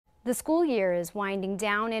The school year is winding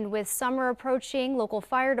down, and with summer approaching, local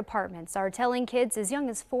fire departments are telling kids as young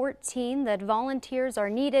as 14 that volunteers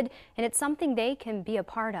are needed, and it's something they can be a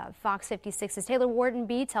part of. Fox 56's Taylor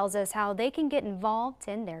Wharton-B tells us how they can get involved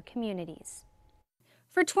in their communities.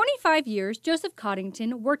 For 25 years, Joseph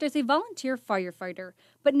Coddington worked as a volunteer firefighter,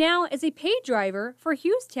 but now as a paid driver for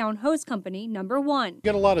Hughestown Hose Co. #1. You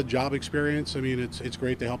get a lot of job experience. I mean, it's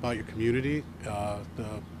great to help out your community,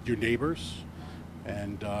 your neighbors,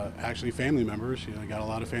 and actually family members. You know, you got a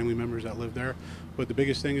lot of family members that live there. But the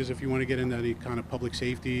biggest thing is if you want to get into any kind of public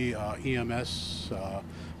safety, EMS,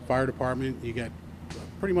 fire department, you get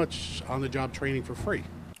pretty much on-the-job training for free.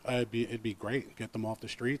 It'd be great. Get them off the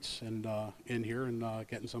streets and in here and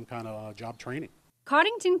getting some kind of job training.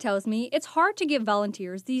 Coddington tells me it's hard to get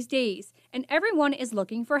volunteers these days, and everyone is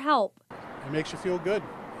looking for help. It makes you feel good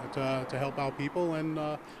to help out people, and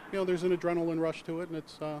you know, there's an adrenaline rush to it, and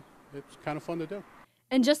it's kind of fun to do.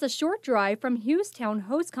 And just a short drive from Hughestown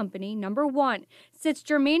Hose Co. #1 sits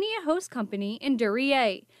Germania Hose Company in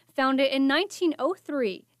Duryea. Founded in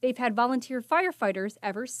 1903, they've had volunteer firefighters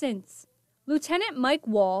ever since. Lieutenant Mike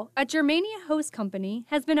Wall at Germania Hose Company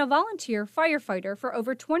has been a volunteer firefighter for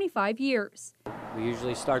over 25 years. We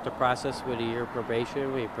usually start the process with a year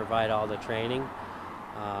probation. We provide all the training.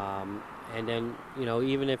 And then, you know,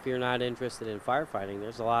 even if you're not interested in firefighting,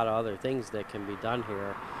 there's a lot of other things that can be done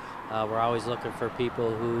here. We're always looking for people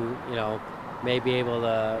who, you know, may be able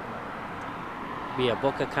to be a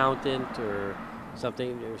book accountant or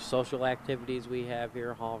something. There's social activities we have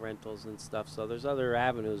here, hall rentals and stuff. So there's other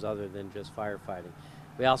avenues other than just firefighting.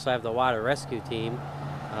 We also have the water rescue team,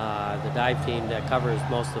 the dive team that covers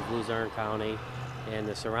most of Luzerne County and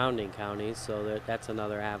the surrounding counties. So that's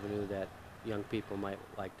another avenue that young people might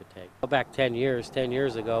like to take. Go back 10 years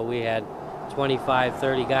ago, we had 25,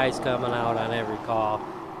 30 guys coming out on every call.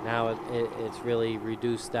 Now it's really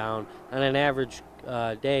reduced down. On an average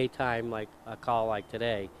day time, like a call like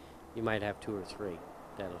today, you might have 2 or 3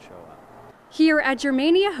 that'll show up. Here at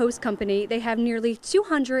Germania Hose Company, they have nearly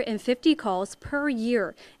 250 calls per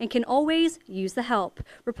year and can always use the help.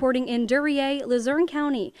 Reporting in Duryea, Luzerne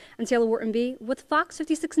County, I'm Taylor Wharton-B with Fox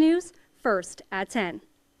 56 News, first at 10.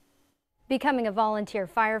 Becoming a volunteer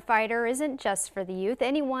firefighter isn't just for the youth.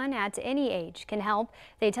 Anyone at any age can help.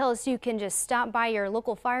 They tell us you can just stop by your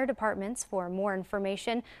local fire departments for more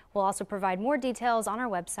information. We'll also provide more details on our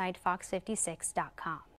website, fox56.com.